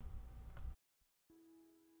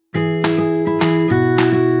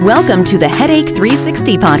Welcome to the Headache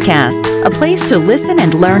 360 podcast, a place to listen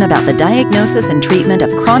and learn about the diagnosis and treatment of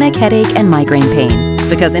chronic headache and migraine pain,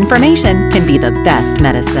 because information can be the best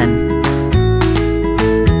medicine.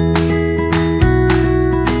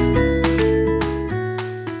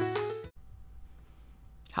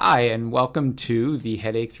 Hi, and welcome to the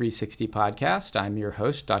Headache 360 podcast. I'm your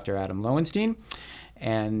host, Dr. Adam Lowenstein,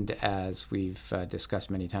 and as we've discussed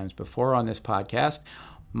many times before on this podcast,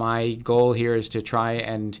 my goal here is to try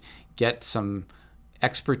and get some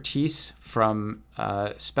expertise from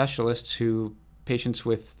specialists who patients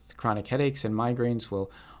with chronic headaches and migraines will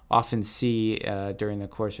often see during the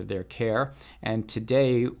course of their care. And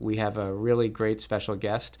today we have a really great special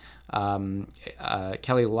guest.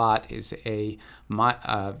 Kelly Lott is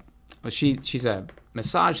she's a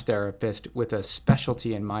massage therapist with a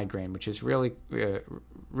specialty in migraine, which is really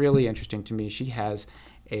interesting to me. She has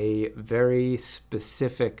a very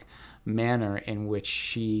specific manner in which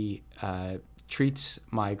she treats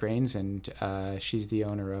migraines, and she's the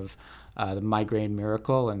owner of the Migraine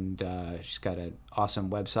Miracle, and she's got an awesome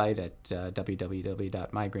website at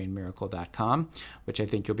www.migrainemiracle.com, which I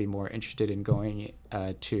think you'll be more interested in going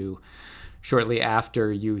to shortly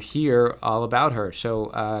after you hear all about her.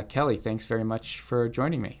 So, Kelly, thanks very much for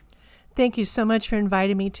joining me. Thank you so much for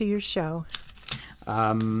inviting me to your show.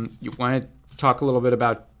 You want to talk a little bit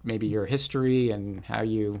about maybe your history and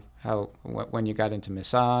when you got into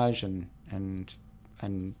massage and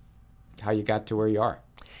how you got to where you are?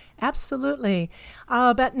 Absolutely.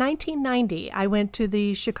 About 1990, I went to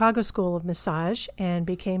the Chicago School of Massage and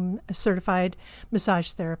became a certified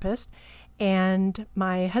massage therapist. And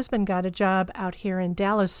my husband got a job out here in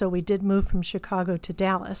Dallas, so we did move from Chicago to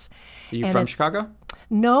Dallas. Are you from Chicago?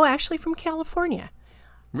 No, actually from California.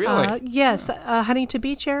 Really? Yes, Huntington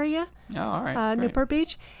Beach area. Oh, all right. Newport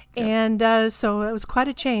Beach. Yep. And so it was quite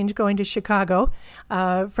a change going to Chicago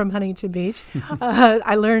from Huntington Beach.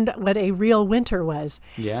 I learned what a real winter was.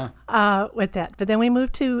 Yeah. With that. But then we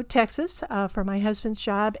moved to Texas for my husband's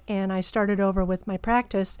job, and I started over with my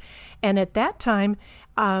practice. And at that time,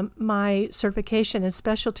 my certification and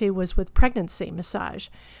specialty was with pregnancy massage.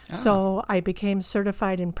 Oh. So I became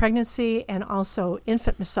certified in pregnancy and also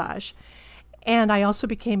infant massage. And I also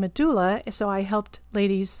became a doula, so I helped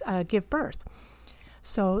ladies give birth.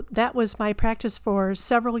 So that was my practice for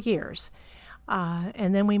several years.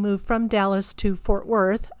 And then we moved from Dallas to Fort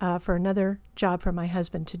Worth for another job for my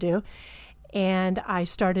husband to do. And I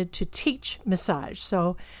started to teach massage.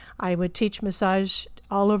 So I would teach massage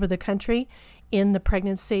all over the country in the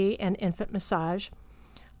pregnancy and infant massage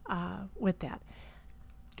with that.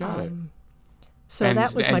 Got it. So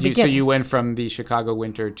that was my beginning. So you went from the Chicago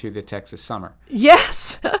winter to the Texas summer.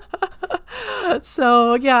 Yes.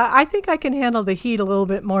 So, yeah, I think I can handle the heat a little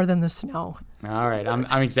bit more than the snow. All right. I'm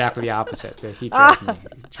exactly the opposite. The heat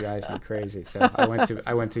drives me crazy. So I went to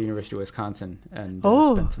the University of Wisconsin and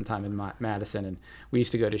spent some time in Madison, and we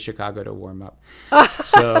used to go to Chicago to warm up.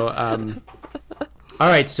 So, all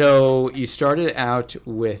right. So you started out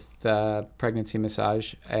with pregnancy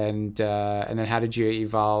massage, and then how did you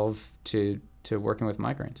evolve to working with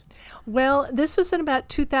migraines? Well, this was in about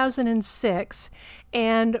 2006,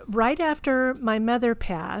 and right after my mother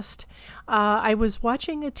passed, I was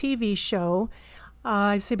watching a TV show,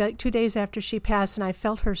 I'd say about 2 days after she passed, and I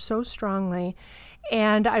felt her so strongly.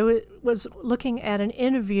 And I was looking at an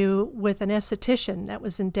interview with an esthetician that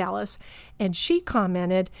was in Dallas, and she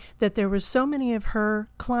commented that there were so many of her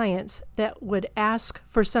clients that would ask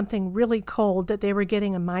for something really cold, that they were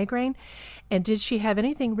getting a migraine, and did she have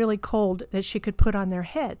anything really cold that she could put on their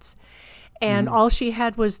heads? And all she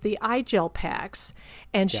had was the eye gel packs,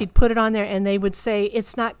 and she'd put it on there, and they would say,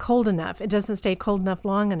 it's not cold enough. It doesn't stay cold enough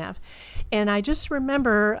long enough. And I just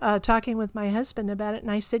remember talking with my husband about it, and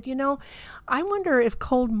I said, I wonder if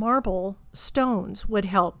cold marble stones would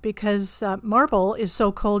help, because marble is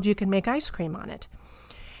so cold you can make ice cream on it.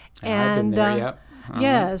 And I've been there, yep.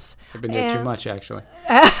 Yes. I've been there too much, actually.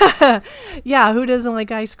 Yeah, who doesn't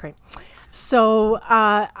like ice cream? So,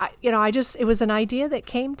 it was an idea that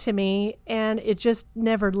came to me, and it just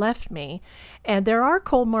never left me. And there are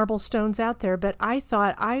cold marble stones out there, but I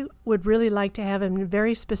thought I would really like to have them in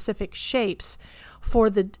very specific shapes for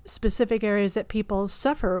the specific areas that people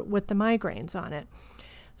suffer with the migraines on it.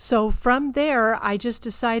 So from there, I just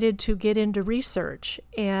decided to get into research,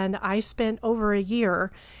 and I spent over a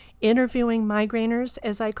year interviewing migraineurs,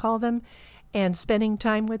 as I call them, and spending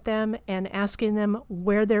time with them and asking them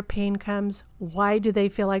where their pain comes, why do they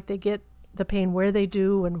feel like they get the pain, where they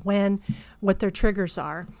do and when, what their triggers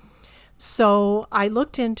are. So I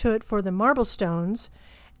looked into it for the marble stones,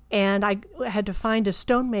 And I had to find a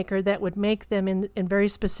stone maker that would make them in very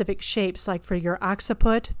specific shapes. Like for your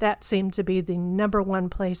occiput, that seemed to be the number one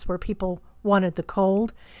place where people wanted the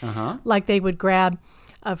cold. Like they would grab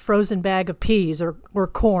a frozen bag of peas or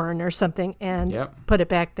corn or something and put it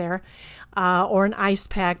back there, or an ice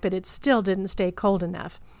pack, but it still didn't stay cold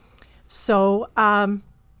enough. So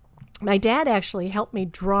my dad actually helped me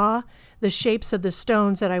draw the shapes of the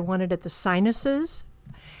stones that I wanted at the sinuses.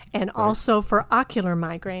 And also for ocular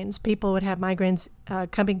migraines, people would have migraines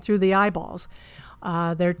coming through the eyeballs,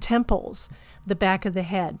 their temples, the back of the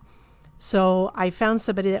head. So I found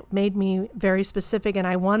somebody that made me very specific, and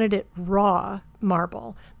I wanted it raw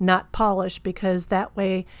marble, not polished, because that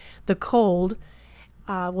way the cold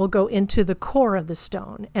will go into the core of the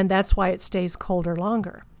stone, and that's why it stays colder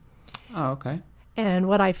longer. Oh, okay. And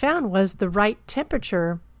what I found was the right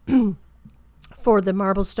temperature for the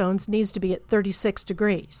marble stones needs to be at 36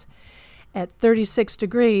 degrees. At 36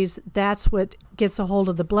 degrees, that's what gets a hold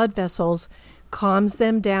of the blood vessels, calms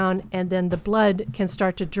them down, and then the blood can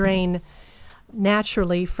start to drain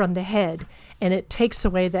naturally from the head, and it takes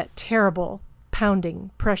away that terrible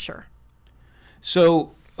pounding pressure.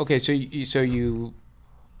 So, okay, so you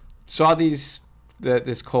saw this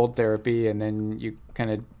cold therapy, and then you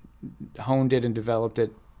kind of honed it and developed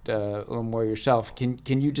it a little more yourself. Can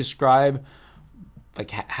you describe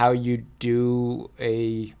like how you do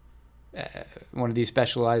one of these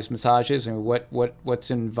specialized massages, and what's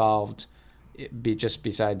involved?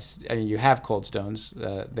 Besides, I mean, you have cold stones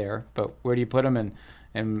there, but where do you put them,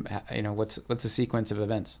 and what's the sequence of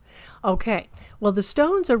events? Okay, well, the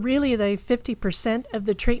stones are really the 50% of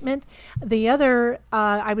the treatment. The other,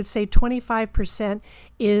 I would say 25%,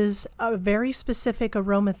 is a very specific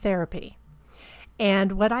aromatherapy.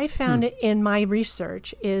 And what I found in my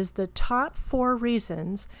research is the top 4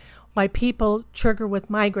 reasons why people trigger with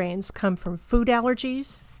migraines come from food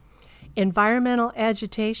allergies, environmental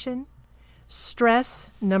agitation,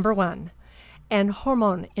 stress, number 1, and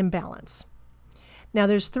hormone imbalance. Now,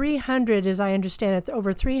 there's 300, as I understand it,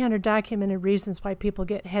 over 300 documented reasons why people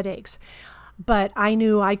get headaches, but I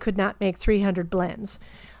knew I could not make 300 blends.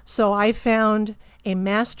 So I found a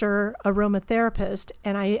master aromatherapist,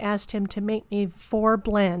 and I asked him to make me 4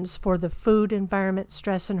 blends for the food, environment,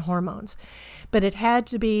 stress, and hormones. But it had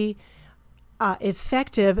to be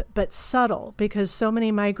effective but subtle, because so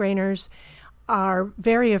many migraineurs are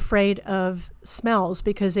very afraid of smells,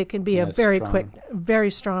 because it can be a very strong, quick,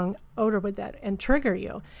 very strong odor with that and trigger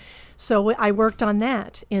you. So I worked on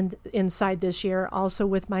that inside this year, also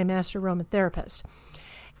with my master aromatherapist.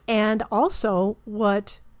 And also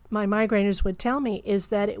what my migraineurs would tell me is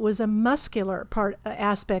that it was a muscular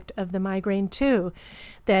aspect of the migraine too,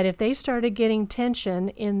 that if they started getting tension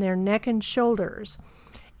in their neck and shoulders,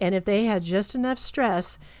 and if they had just enough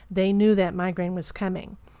stress, they knew that migraine was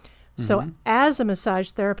coming. So as a massage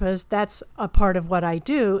therapist, that's a part of what I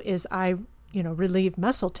do, is I, relieve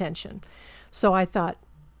muscle tension. So I thought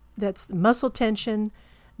that's muscle tension,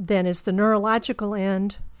 then it's the neurological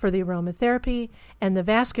end for the aromatherapy, and the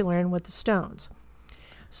vascular end with the stones.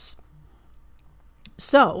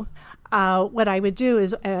 So what I would do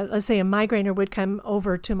is, let's say a migrainer would come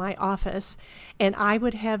over to my office, and I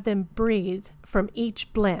would have them breathe from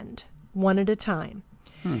each blend, one at a time.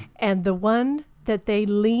 And the one that they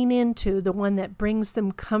lean into, the one that brings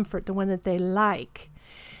them comfort, the one that they like,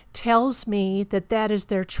 tells me that that is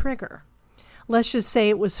their trigger. Let's just say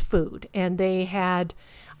it was food, and they had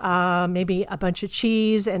maybe a bunch of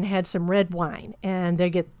cheese and had some red wine, and they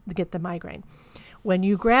get the migraine. When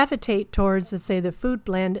you gravitate towards, let's say, the food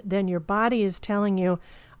blend, then your body is telling you,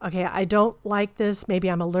 okay, I don't like this. Maybe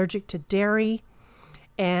I'm allergic to dairy,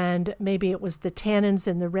 and maybe it was the tannins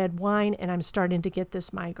in the red wine, and I'm starting to get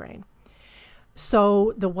this migraine.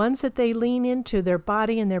 So the ones that they lean into, their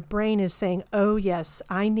body and their brain is saying, oh, yes,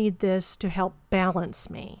 I need this to help balance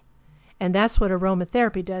me. And that's what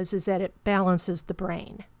aromatherapy does, is that it balances the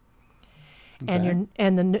brain. Okay.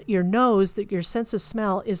 And your nose, that your sense of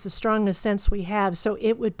smell, is the strongest sense we have. So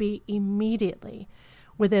it would be immediately,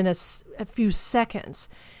 within a few seconds,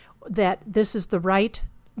 that this is the right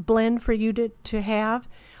blend for you to have.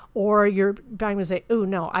 Or your body will say, oh,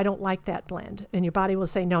 no, I don't like that blend. And your body will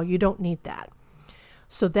say, no, you don't need that.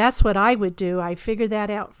 So that's what I would do. I figure that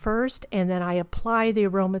out first, and then I apply the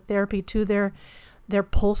aromatherapy to their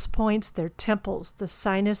pulse points, their temples, the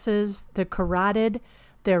sinuses, the carotid,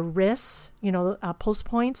 their wrists, pulse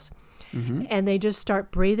points. And they just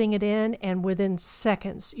start breathing it in, and within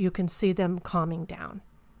seconds, you can see them calming down.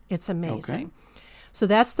 It's amazing. Okay. So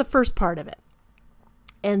that's the first part of it.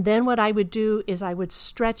 And then what I would do is I would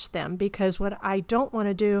stretch them, because what I don't want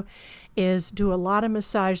to do is do a lot of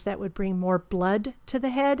massage that would bring more blood to the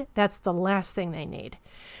head. That's the last thing they need.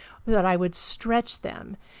 That I would stretch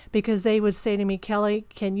them, because they would say to me, Kelly,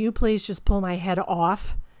 can you please just pull my head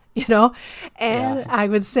off? And Yeah. I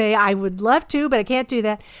would say, I would love to, but I can't do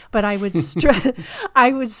that. But I would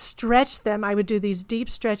I would stretch them. I would do these deep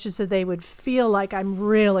stretches so they would feel like I'm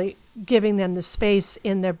really giving them the space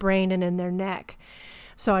in their brain and in their neck.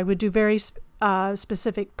 So I would do very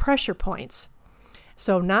specific pressure points.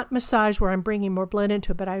 So not massage where I'm bringing more blood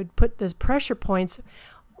into it, but I would put the pressure points,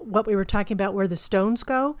 what we were talking about, where the stones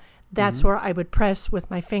go, that's where I would press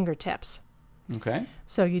with my fingertips. Okay.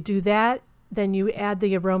 So you do that, then you add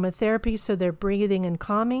the aromatherapy, so they're breathing and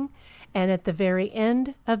calming. And at the very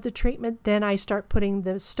end of the treatment, then I start putting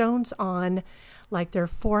the stones on, like their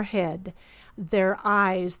forehead, their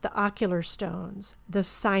eyes, the ocular stones, the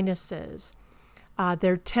sinuses,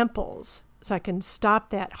 their temples, so I can stop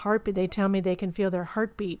that heartbeat. They tell me they can feel their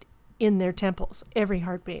heartbeat in their temples, every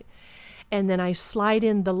heartbeat. And then I slide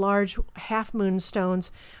in the large half-moon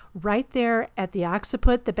stones right there at the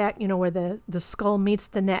occiput, the back, where the skull meets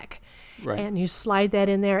the neck. Right. And you slide that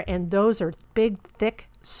in there, and those are big, thick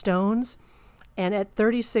stones. And at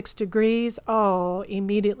 36 degrees,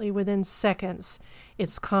 immediately within seconds,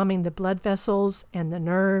 it's calming the blood vessels and the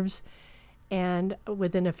nerves. And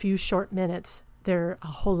within a few short minutes, they're a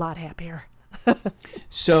whole lot happier.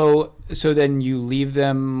 So then you leave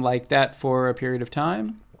them like that for a period of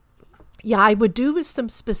time? Yeah, I would do some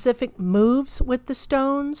specific moves with the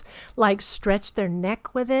stones, like stretch their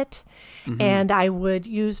neck with it. Mm-hmm. And I would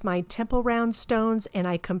use my temple round stones, and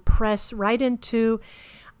I compress right into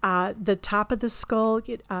the top of the skull,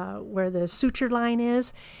 where the suture line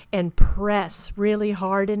is, and press really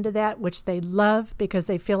hard into that, which they love because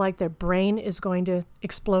they feel like their brain is going to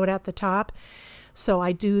explode at the top. So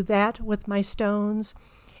I do that with my stones,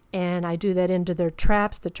 and I do that into their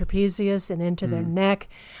traps, the trapezius, and into their neck,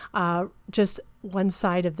 just one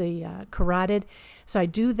side of the carotid. So I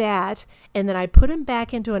do that, and then I put them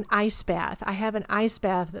back into an ice bath. I have an ice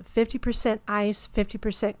bath of 50% ice,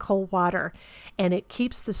 50% cold water, and it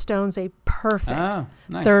keeps the stones a perfect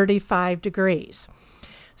 35 degrees.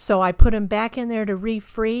 So I put them back in there to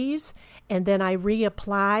refreeze, and then I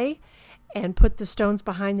reapply and put the stones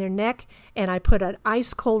behind their neck, and I put an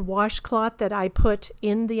ice cold washcloth that I put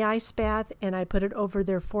in the ice bath, and I put it over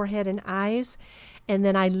their forehead and eyes, and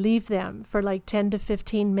then I leave them for like 10 to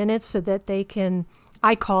 15 minutes so that they can,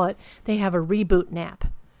 I call it, they have a reboot nap.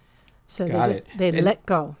 So they let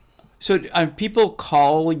go. So people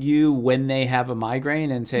call you when they have a migraine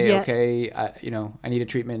and say, okay, I need a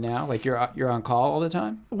treatment now. Like you're on call all the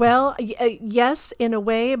time? Well, yes, in a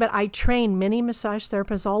way, but I train many massage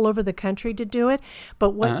therapists all over the country to do it.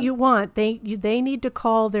 But what you want, they need to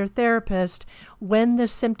call their therapist when the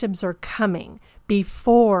symptoms are coming,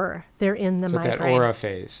 before they're in the migraine. So that aura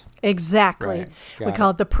phase. Exactly. Right. We call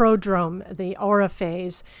it the prodrome, the aura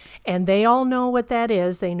phase. And they all know what that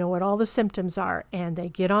is. They know what all the symptoms are. And they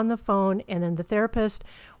get on the phone, and then the therapist,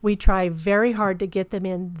 we try very hard to get them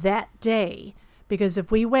in that day. Because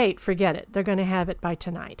if we wait, forget it. They're going to have it by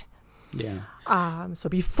tonight. Yeah. So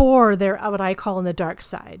before they're what I call in the dark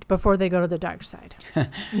side, before they go to the dark side.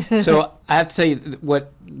 So I have to tell you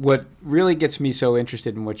what really gets me so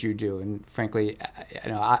interested in what you do, and frankly,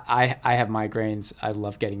 I have migraines. I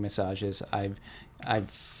love getting massages.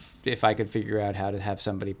 If I could figure out how to have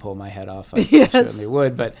somebody pull my head off, I certainly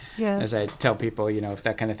would. But as I tell people, if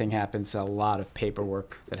that kind of thing happens, a lot of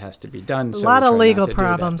paperwork that has to be done. A lot of legal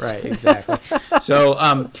problems. Right, exactly.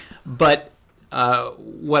 So,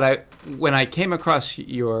 when I came across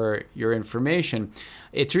your information,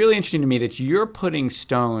 it's really interesting to me that you're putting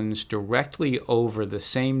stones directly over the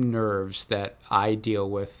same nerves that I deal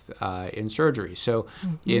with in surgery. So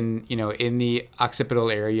in the occipital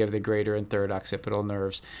area of the greater and third occipital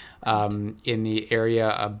nerves, in the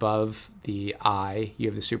area above the eye, you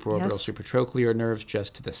have the supraorbital supratrochlear nerves.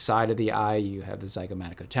 Just to the side of the eye, you have the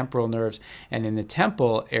zygomaticotemporal nerves. And in the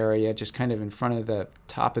temple area, just kind of in front of the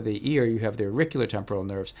top of the ear, you have the auriculotemporal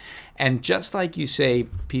nerves. And just like you say,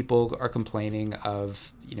 people are complaining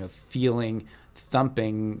of, feeling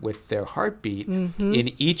thumping with their heartbeat.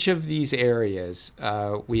 In each of these areas,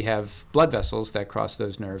 we have blood vessels that cross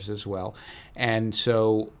those nerves as well. And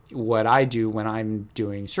so what I do when I'm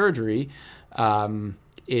doing surgery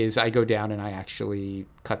is I go down and I actually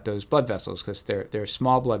cut those blood vessels, because they're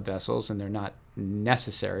small blood vessels and they're not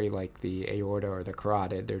necessary like the aorta or the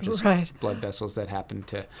carotid. They're just blood vessels that happen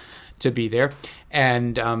to be there.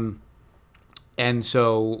 And And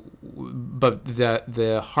so, but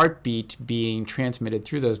the heartbeat being transmitted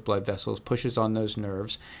through those blood vessels pushes on those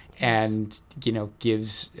nerves, and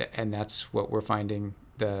gives, and that's what we're finding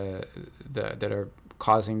that are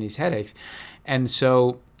causing these headaches. And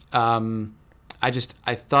so,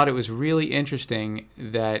 I thought it was really interesting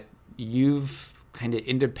that you've kind of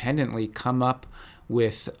independently come up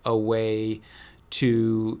with a way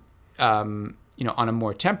to, on a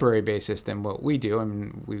more temporary basis than what we do. I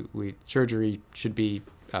mean, we surgery should be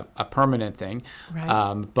a permanent thing,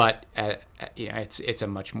 right. But it's a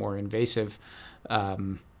much more invasive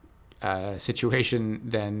situation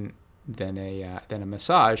than a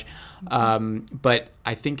massage. But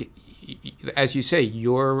I think, as you say,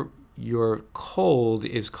 your cold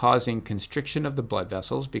is causing constriction of the blood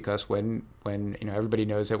vessels, because when everybody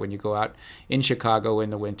knows that when you go out in Chicago in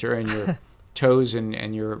the winter and your toes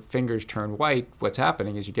and your fingers turn white, what's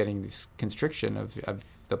happening is you're getting this constriction of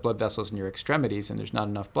the blood vessels in your extremities, and there's not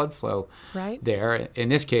enough blood flow there. In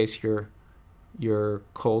this case, your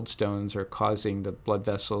cold stones are causing the blood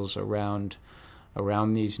vessels around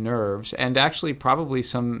these nerves, and actually probably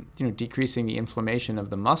some decreasing the inflammation of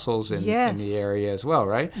the muscles in the area as well,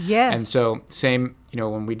 right? Yes. And so same,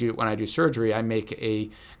 when I do surgery, I make a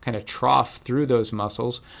kind of trough through those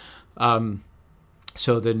muscles,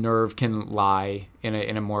 so the nerve can lie in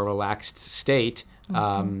a more relaxed state,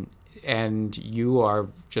 and you are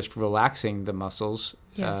just relaxing the muscles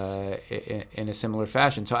in a similar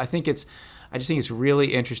fashion. So I just think it's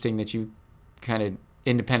really interesting that you kind of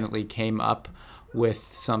independently came up with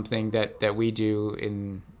something that we do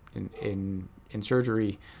in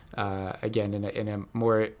surgery, again in a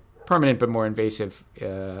more permanent but more invasive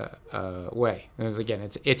way. And again,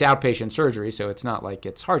 it's outpatient surgery, so it's not like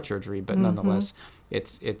it's heart surgery, but nonetheless,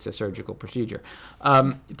 it's a surgical procedure.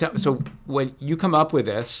 So when you come up with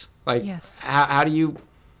this, like, how do you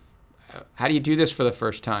do this for the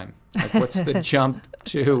first time? Like, what's the jump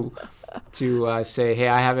to say, hey,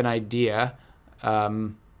 I have an idea, I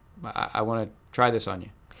want to try this on you?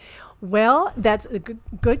 Well, that's a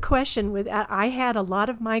good question. I had a lot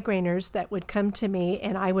of migraineurs that would come to me,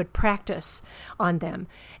 and I would practice on them,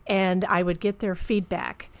 and I would get their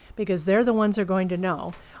feedback, because they're the ones who are going to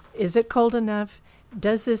know, is it cold enough?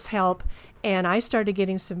 Does this help? And I started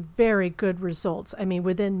getting some very good results. I mean,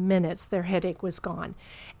 within minutes, their headache was gone.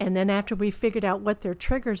 And then after we figured out what their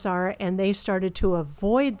triggers are and they started to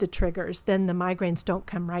avoid the triggers, then the migraines don't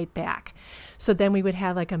come right back. So then we would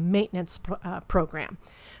have like a maintenance program.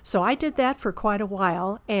 So I did that for quite a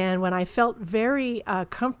while. And when I felt very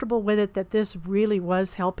comfortable with it, that this really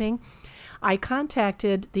was helping, I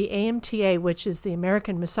contacted the AMTA, which is the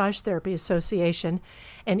American Massage Therapy Association,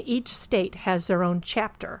 and each state has their own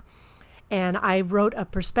chapter. And I wrote a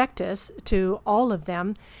prospectus to all of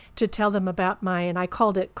them to tell them about and I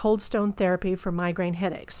called it Cold Stone Therapy for Migraine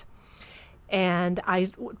Headaches. And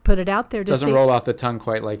I put it out there to Doesn't roll off the tongue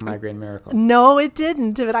quite like Migraine Miracle. No, it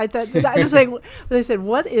didn't. But I thought, I was like, they said,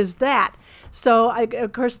 what is that? So,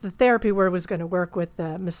 of course, the therapy word was going to work with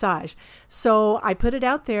the massage. So I put it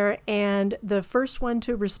out there, and the first one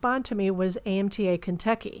to respond to me was AMTA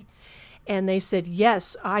Kentucky. And they said,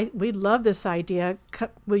 yes, we love this idea.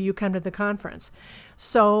 Will you come to the conference?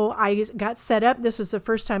 So I got set up. This was the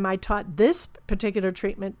first time I taught this particular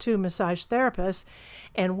treatment to massage therapists,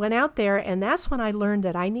 and went out there. And that's when I learned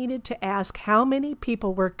that I needed to ask how many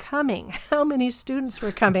people were coming, how many students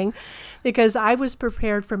were coming, because I was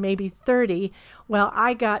prepared for maybe 30. Well,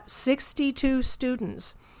 I got 62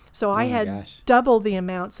 students. So I had double the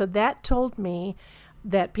amount. So that told me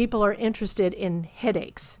that people are interested in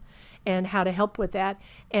headaches and how to help with that.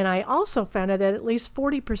 And I also found out that at least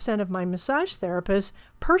 40% of my massage therapists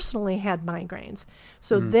personally had migraines.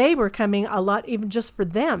 So they were coming a lot, even just for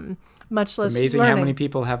them, much less amazing learning. How many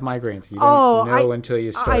people have migraines. You don't know until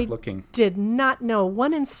you start looking. I did not know.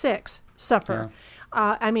 1 in 6 suffer.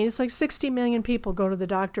 Yeah. I mean, it's like 60 million people go to the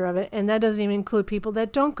doctor of it, and that doesn't even include people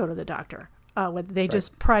that don't go to the doctor. They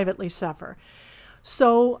just privately suffer.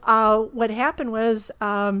 So what happened was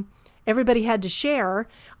everybody had to share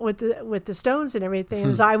with the stones and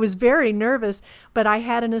everything. I was very nervous, but I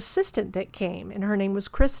had an assistant that came, and her name was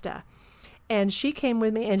Krista. And she came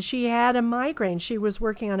with me, and she had a migraine. She was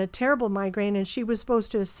working on a terrible migraine, and she was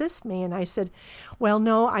supposed to assist me. And I said, well,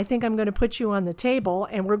 no, I think I'm going to put you on the table,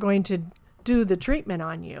 and we're going to do the treatment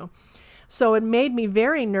on you. So it made me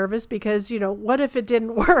very nervous because, what if it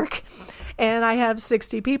didn't work? And I have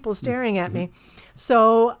 60 people staring at me.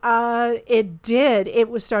 So it did. It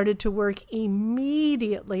started to work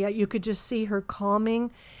immediately. You could just see her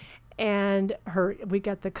calming, and we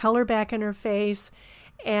got the color back in her face.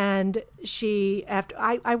 And after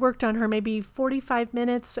I worked on her maybe 45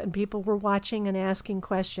 minutes, and people were watching and asking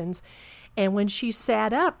questions. And when she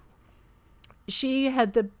sat up, she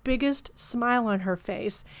had the biggest smile on her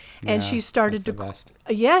face, and she started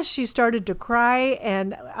she started to cry.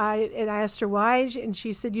 And I asked her why, and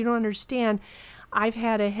she said, "You don't understand. I've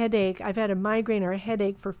had a headache. I've had a migraine or a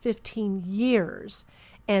headache for 15 years,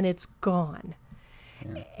 and it's gone."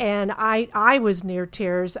 Yeah. And I was near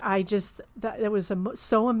tears. That was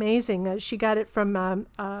so amazing. She got it from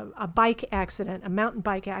a bike accident, a mountain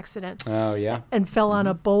bike accident. Oh, yeah. And fell on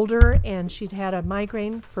a boulder, and she'd had a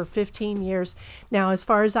migraine for 15 years. Now, as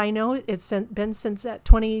far as I know, it's been since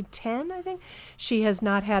 2010, I think. She has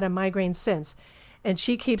not had a migraine since. And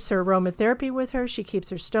she keeps her aromatherapy with her. She keeps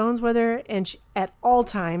her stones with her, and at all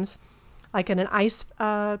times, like in an ice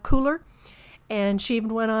cooler. And she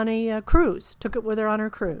even went on a cruise, took it with her on her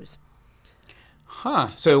cruise.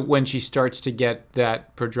 Huh. So when she starts to get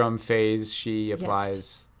that prodrome phase, she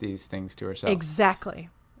applies these things to herself. Exactly.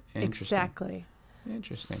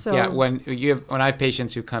 Interesting. So, yeah, when I have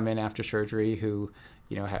patients who come in after surgery who,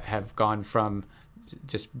 have gone from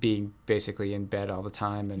just being basically in bed all the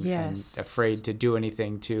time and afraid to do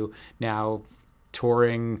anything to now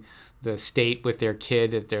touring the state with their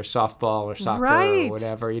kid at their softball or soccer or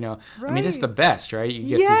whatever, I mean, this is the best, right?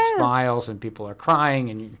 You get these smiles and people are crying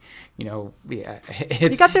and you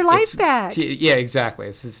got their life back. Yeah, exactly.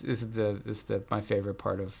 This is my favorite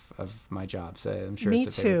part of my job. So I'm sure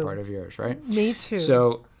it's the favorite part of yours, right? Me too.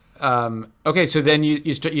 So, okay. So then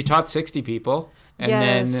you taught 60 people and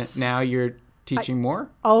then now you're teaching more?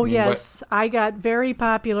 I got very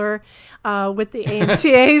popular with the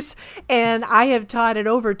AMTAs, and I have taught at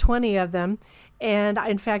over 20 of them. And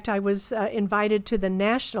in fact, I was invited to the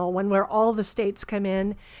national one where all the states come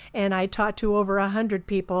in, and I taught to over 100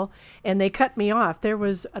 people, and they cut me off.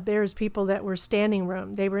 There's people that were standing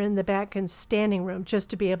room. They were in the back in standing room just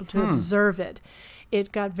to be able to observe it.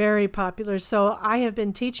 It got very popular. So I have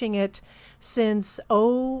been teaching it since,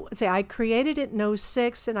 I created it in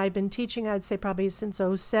 2006, and I've been teaching, I'd say probably since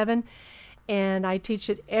 2007. And I teach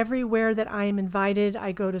it everywhere that I am invited.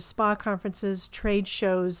 I go to spa conferences, trade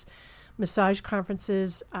shows, massage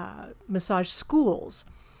conferences, massage schools,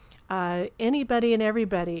 anybody and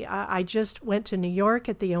everybody. I just went to New York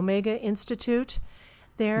at the Omega Institute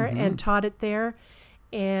there and taught it there.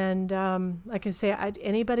 And like I say,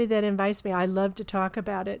 anybody that invites me, I love to talk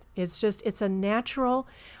about it. It's a natural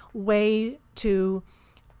way to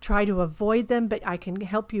try to avoid them, but I can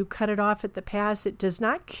help you cut it off at the pass. It does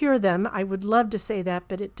not cure them. I would love to say that,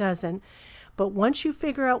 but it doesn't. But once you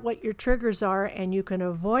figure out what your triggers are and you can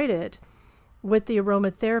avoid it with the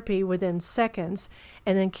aromatherapy within seconds,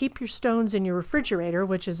 and then keep your stones in your refrigerator,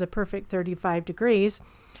 which is a perfect 35 degrees,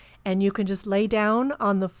 and you can just lay down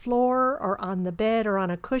on the floor or on the bed or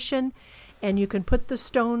on a cushion, and you can put the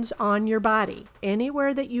stones on your body.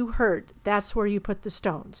 Anywhere that you hurt, that's where you put the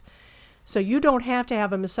stones. So you don't have to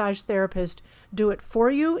have a massage therapist do it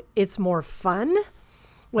for you. It's more fun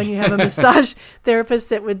when you have a massage therapist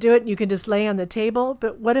that would do it, and you can just lay on the table.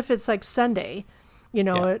 But what if it's like Sunday,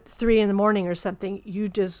 at 3 a.m. or something?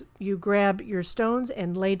 You grab your stones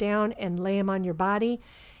and lay down and lay them on your body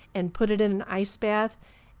and put it in an ice bath,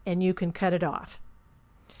 and you can cut it off.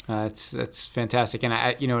 That's fantastic. And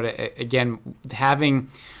again,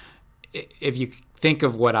 if you think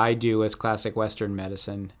of what I do as classic Western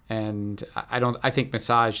medicine, and I think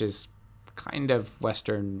massage is kind of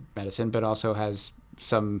Western medicine, but also has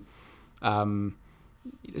some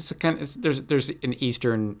there's an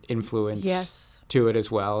Eastern influence to it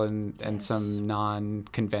as well, and some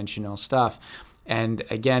non-conventional stuff. And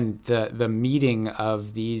again, the meeting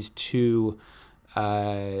of these two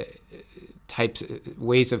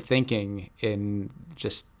ways of thinking in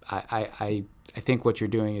just I think what you're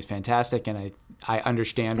doing is fantastic, and I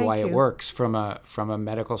understand why it works from a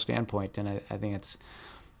medical standpoint, and I think it's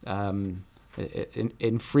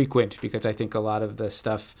infrequent, because I think a lot of the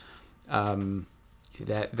stuff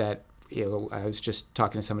that I was just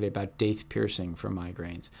talking to somebody about daith piercing for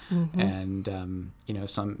migraines, and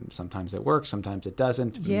sometimes it works, sometimes it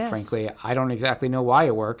doesn't. Yes. Frankly, I don't exactly know why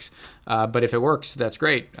it works, but if it works, that's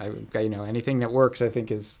great. Anything that works, I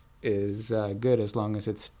think is good, as long as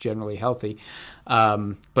it's generally healthy.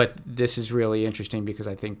 But this is really interesting, because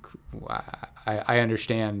I think I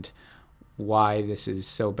understand why this is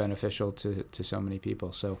so beneficial to so many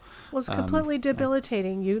people. So it's completely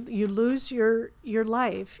debilitating. You lose your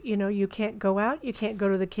life. You can't go out. You can't go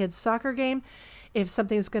to the kids' soccer game if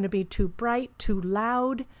something's going to be too bright, too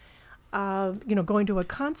loud. Going to a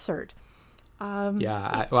concert.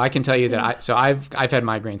 I can tell you that I've had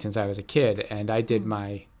migraine since I was a kid, and I did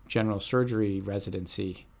my general surgery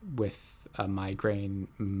residency with a migraine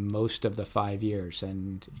most of the 5 years.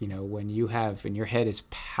 And, when you have, and your head is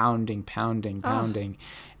pounding,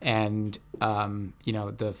 and,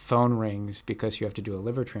 the phone rings because you have to do a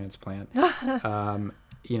liver transplant,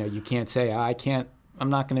 you can't say, I'm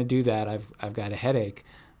not going to do that. I've got a headache.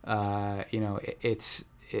 It's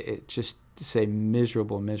just to say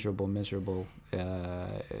miserable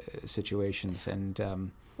situations.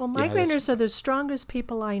 And, well, migraineurs are the strongest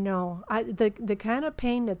people I know. The kind of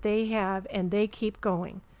pain that they have, and they keep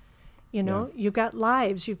going. You've got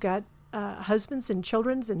lives, you've got husbands and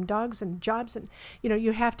children and dogs and jobs, and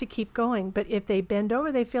you have to keep going. But if they bend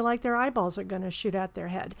over, they feel like their eyeballs are going to shoot out their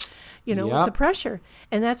head. With the pressure.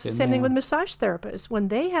 And that's the same thing with massage therapists. When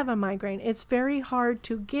they have a migraine, it's very hard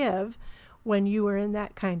to give when you are in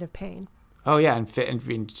that kind of pain. Oh yeah,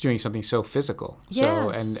 and doing something so physical. Yes. So,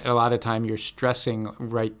 and a lot of time you're stressing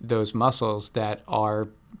those muscles that are,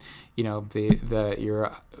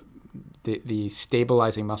 the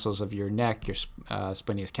stabilizing muscles of your neck, your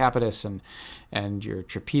splenius capitis, and your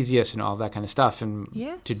trapezius, and all that kind of stuff, and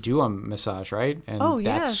to do a massage, right? And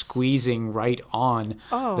that's squeezing right on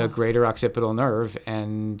the greater occipital nerve,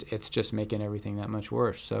 and it's just making everything that much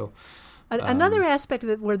worse. So another aspect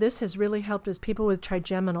of where this has really helped is people with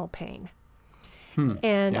trigeminal pain.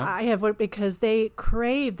 And I have, because they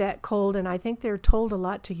crave that cold, and I think they're told a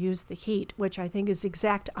lot to use the heat, which I think is the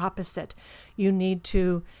exact opposite. You need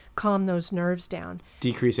to calm those nerves down.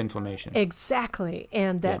 Decrease inflammation. Exactly.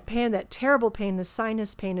 And that pain, that terrible pain, the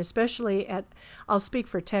sinus pain, especially I'll speak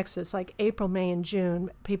for Texas, like April, May, and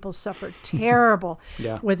June, people suffer terrible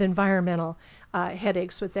with environmental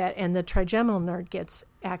headaches with that, and the trigeminal nerve gets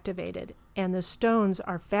activated. And the stones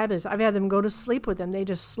are fabulous. I've had them go to sleep with them. They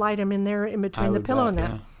just slide them in there in between the pillow and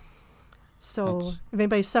that. So if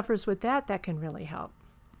anybody suffers with that, that can really help.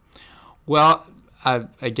 Well,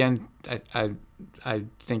 again, I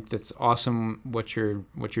think that's awesome what you're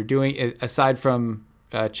doing. Aside from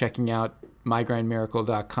checking out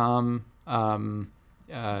migrainemiracle.com,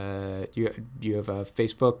 you have a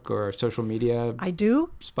Facebook or social media? I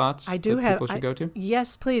do. Spots. I do that have. People should go to.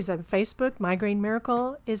 Yes, please. On Facebook, Migraine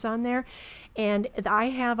Miracle is on there, and I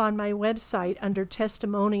have on my website under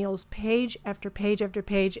testimonials page after page after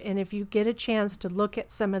page. And if you get a chance to look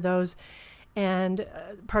at some of those, and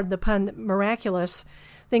pardon the pun, miraculous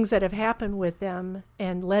things that have happened with them,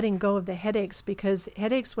 and letting go of the headaches, because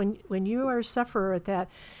headaches, when you are a sufferer at that,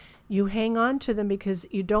 you hang on to them because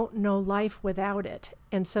you don't know life without it.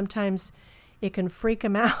 And sometimes it can freak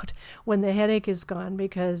them out when the headache is gone,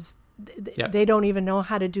 because they don't even know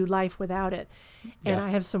how to do life without it. And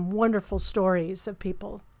I have some wonderful stories of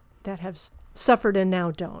people that have suffered and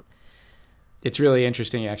now don't. It's really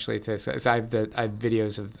interesting, actually. I have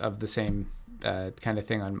videos of the same kind of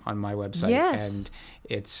thing on my website. Yes. And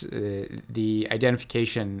it's the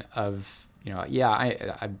identification of,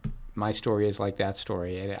 my story is like that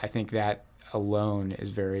story. And I think that alone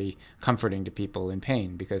is very comforting to people in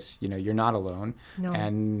pain, because, you're not alone. No.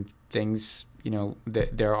 And things,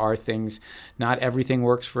 there are things, not everything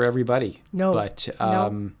works for everybody. No. But,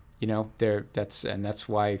 that's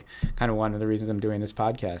why kind of one of the reasons I'm doing this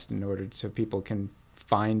podcast, in order so people can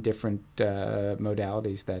find different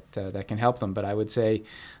modalities that can help them. But I would say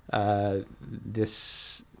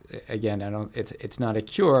this, again, it's not a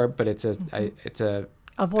cure, but I think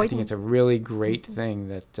it's a really great thing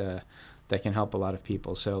that can help a lot of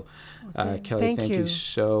people. So, Kelly, thank you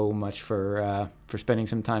so much for spending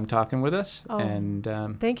some time talking with us. And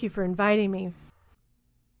thank you for inviting me.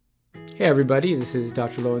 Hey, everybody, this is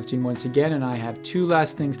Dr. Lowenstein once again, and I have two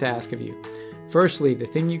last things to ask of you. Firstly, the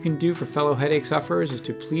thing you can do for fellow headache sufferers is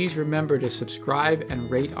to please remember to subscribe and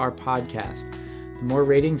rate our podcast. The more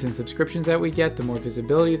ratings and subscriptions that we get, the more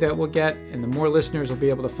visibility that we'll get, and the more listeners will be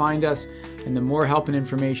able to find us, and the more help and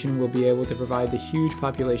information we'll be able to provide the huge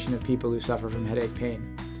population of people who suffer from headache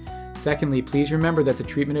pain. Secondly, please remember that the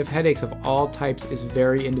treatment of headaches of all types is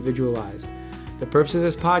very individualized. The purpose of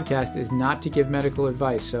this podcast is not to give medical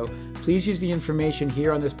advice, so please use the information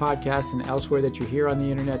here on this podcast and elsewhere that you hear on the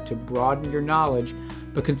internet to broaden your knowledge,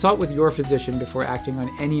 but consult with your physician before acting on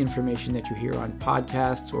any information that you hear on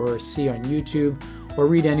podcasts or see on YouTube or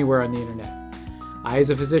read anywhere on the internet. I, as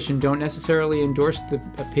a physician, don't necessarily endorse the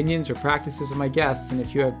opinions or practices of my guests, and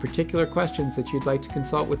if you have particular questions that you'd like to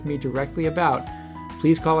consult with me directly about,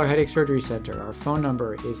 please call our Headache Surgery Center. Our phone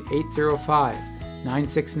number is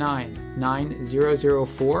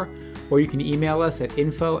 805-969-9004, or you can email us at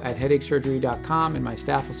info@headachesurgery.com, and my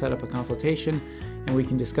staff will set up a consultation, and we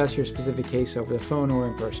can discuss your specific case over the phone or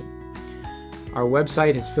in person. Our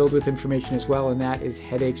website is filled with information as well, and that is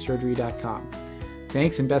headachesurgery.com.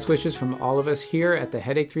 Thanks and best wishes from all of us here at the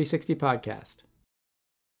Headache 360 podcast.